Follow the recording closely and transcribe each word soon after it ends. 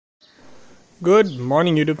Good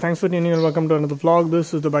morning YouTube, thanks for tuning in and welcome to another vlog.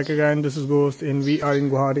 This is the biker guy and this is Ghost and we are in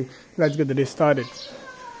Guwahati. Let's get the day started.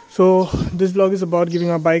 So this vlog is about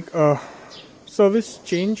giving our bike a service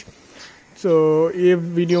change. So ये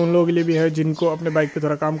video उन लोगों के लिए भी है जिनको अपने bike पे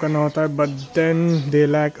थोड़ा काम करना होता है, but then they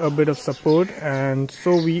lack a bit of support, and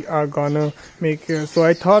so we are gonna make so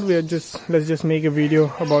I thought let's just make a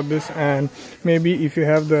video about this, and maybe if you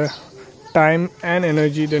have the time and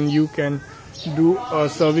energy then you can do a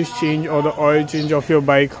service change or the oil change of your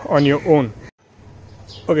bike on your own.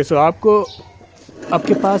 Okay, so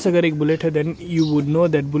आपके पास अगर एक bullet है then you would know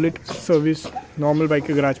that bullet service normal bike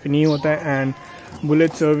के garage पे नहीं होता है and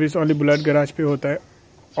bullet service only bullet garage पे होता है,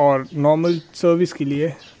 और नॉर्मल सर्विस के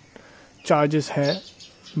लिए चार्जेस है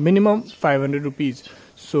मिनिमम 500 रुपीज़.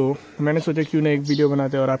 सो मैंने सोचा क्यों ना एक वीडियो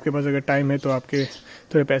बनाते हैं, और आपके पास अगर टाइम है तो आपके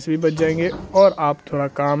थोड़े पैसे भी बच जाएंगे और आप थोड़ा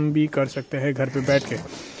काम भी कर सकते हैं घर पे बैठ के.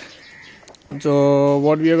 So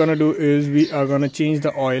what we are gonna do is we are gonna change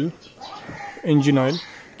the oil, engine oil,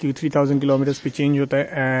 क्योंकि 3000 किलोमीटर पे चेंज होता है,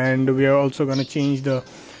 and we are also gonna change the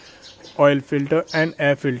oil filter and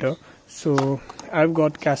air filter. So I've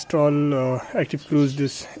got Castrol Active Cruise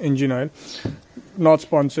this engine oil, not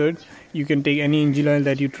sponsored. You can take any engine oil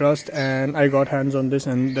that you trust, and I got hands on this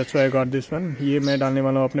and that's why I got this one. ये मैं डालने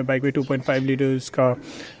वाला हूँ अपने bike पे 2.5 litres का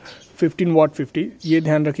 15 वाट 50. ये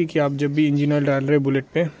ध्यान रखिए कि आप जब भी इंजन ऑयल डाल रहे हैं बुलेट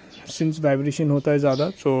पे, सिंस वाइब्रेशन होता है ज़्यादा,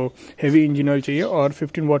 सो हेवी इंजन ऑयल चाहिए और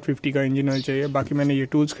 15 वाट 50 का इंजन ऑयल चाहिए. बाकी मैंने ये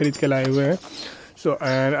टूल्स खरीद के लाए हुए हैं. So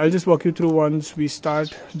and I just walk you through once we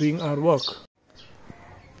start doing our work.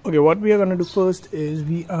 Okay, what we are gonna do first is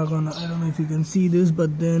we are gonna, I don't know if you can see this,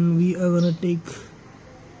 but then we are gonna take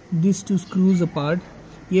these two screws apart.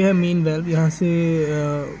 ये है main valve, यहाँ से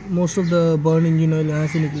most of the burn engine oil यहाँ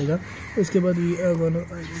से निकलेगा. उसके बाद we are gonna,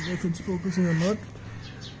 I don't know if it's focusing or not.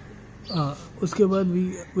 उसके बाद we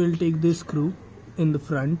will take this screw in the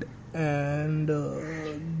front and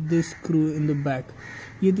this screw in the back.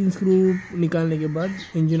 ये तीन screw निकालने के बाद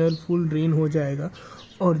इंजन ऑयल फुल ड्रेन हो जाएगा,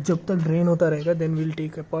 और जब तक ड्रेन होता रहेगा then will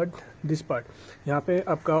take apart this part. यहाँ पे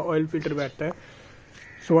आपका ऑयल फिल्टर बैठता है.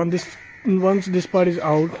 So once this part is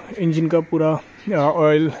out, engine का पूरा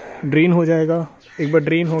ऑयल ड्रेन हो जाएगा. एक बार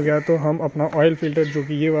ड्रेन हो गया तो हम अपना ऑयल फिल्टर जो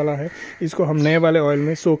कि ये वाला है, इसको हम नए वाले ऑयल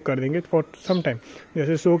में सोक कर देंगे फॉर सम टाइम.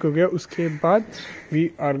 जैसे सोक हो गया उसके बाद we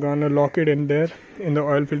are gonna lock it in there in the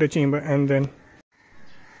oil filter chamber and then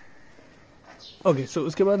okay. सो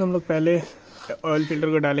उसके बाद हम लोग पहले ऑयल फिल्टर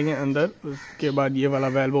को डालेंगे अंदर, उसके बाद ये वाला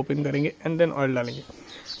वेल्व ओपन करेंगे एंड देन ऑयल डालेंगे.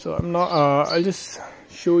 सो I am not, I just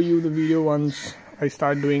show you the video once I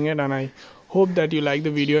start doing it, and I hope that you like the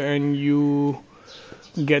video and you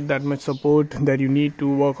get that much support that you need to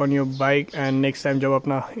work on your bike, and next time जब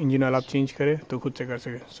अपना engine oil आप change करें तो खुद से कर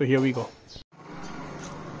सके. So here we go.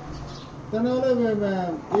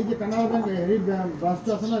 এই যে কানাল ব্যাংক হেরি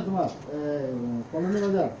ব্রাঞ্চটা আছে না তোমার কলোনি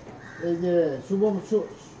বাজার, এই যে শুভম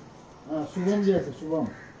যে আছে, শুভম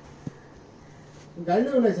গাড়ি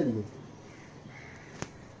লয়ে লাইছে নাকি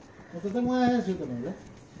ওটা তো মই আছে তো না.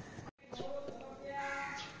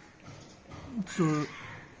 So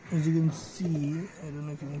as you can see, I don't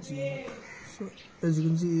know if you can see, so as you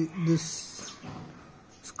can see this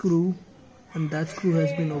screw and that screw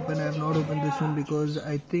has been open. I have not opened this one because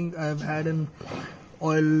I think I have had an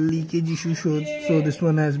oil leakage issue, so this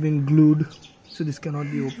one has been glued, so this cannot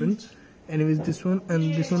be opened. Anyways, this one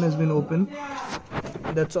and this one has been open.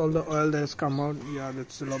 That's all the oil that has come out. Yeah,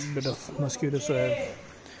 that's a lot bit of mosquito, so I have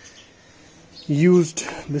used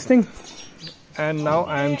this thing. And now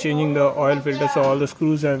I am changing the oil filter, so all the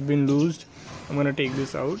screws have been loosed. I'm gonna take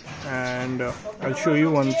this out and I'll show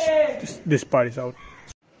you once this part is out.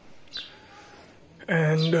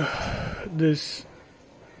 And this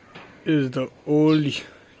is the old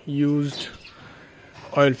used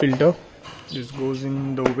oil filter. This goes in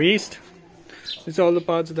the waste. These are all the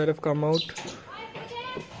parts that have come out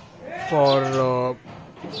for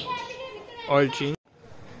oil change.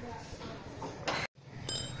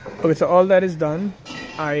 Okay, so all that is done.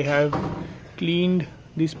 I have cleaned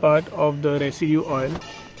this part of the residue oil.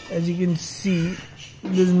 As you can see,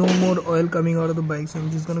 there's no more oil coming out of the bike, so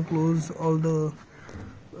I'm just gonna close all the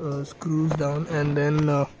screws down and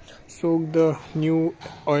then soak the new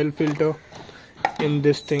oil filter in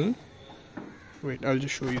this thing. Wait, I'll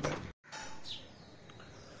just show you that.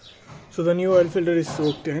 So the new oil filter is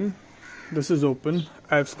soaked in. This is open.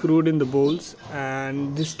 I've screwed in the bowls,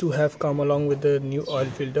 and these two have come along with the new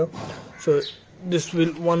oil filter. So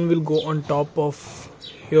one will go on top of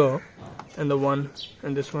here,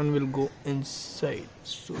 and this one will go inside.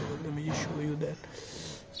 So let me just show you that.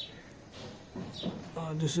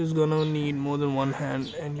 This is gonna need more than one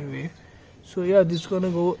hand anyway. So yeah, this is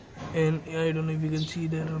gonna go in. I don't know if you can see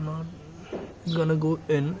that or not. gonna go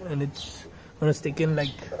in and it's gonna stick in like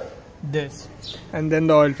this, and then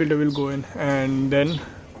the oil filter will go in, and then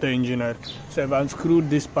the engine oil. So I've unscrewed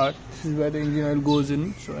this part. This is where the engine oil goes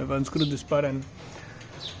in. So I've unscrewed this part, and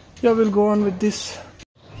yeah, we'll go on with this.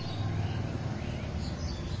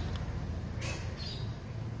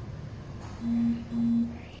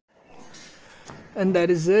 And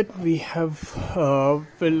that is it. We have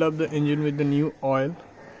filled up the engine with the new oil.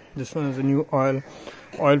 This one is the new oil.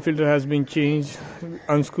 Oil filter has been changed.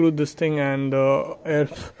 Unscrewed this thing, and the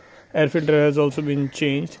air filter has also been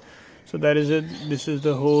changed. So that is it. This is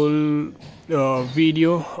the whole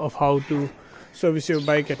video of how to service your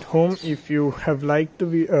bike at home. If you have liked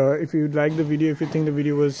the if you like the video, if you think the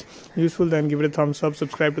video was useful, then give it a thumbs up,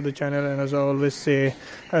 subscribe to the channel, and as I always say,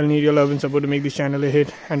 I'll need your love and support to make this channel a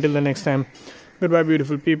hit. Until the next time, goodbye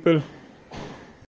beautiful people.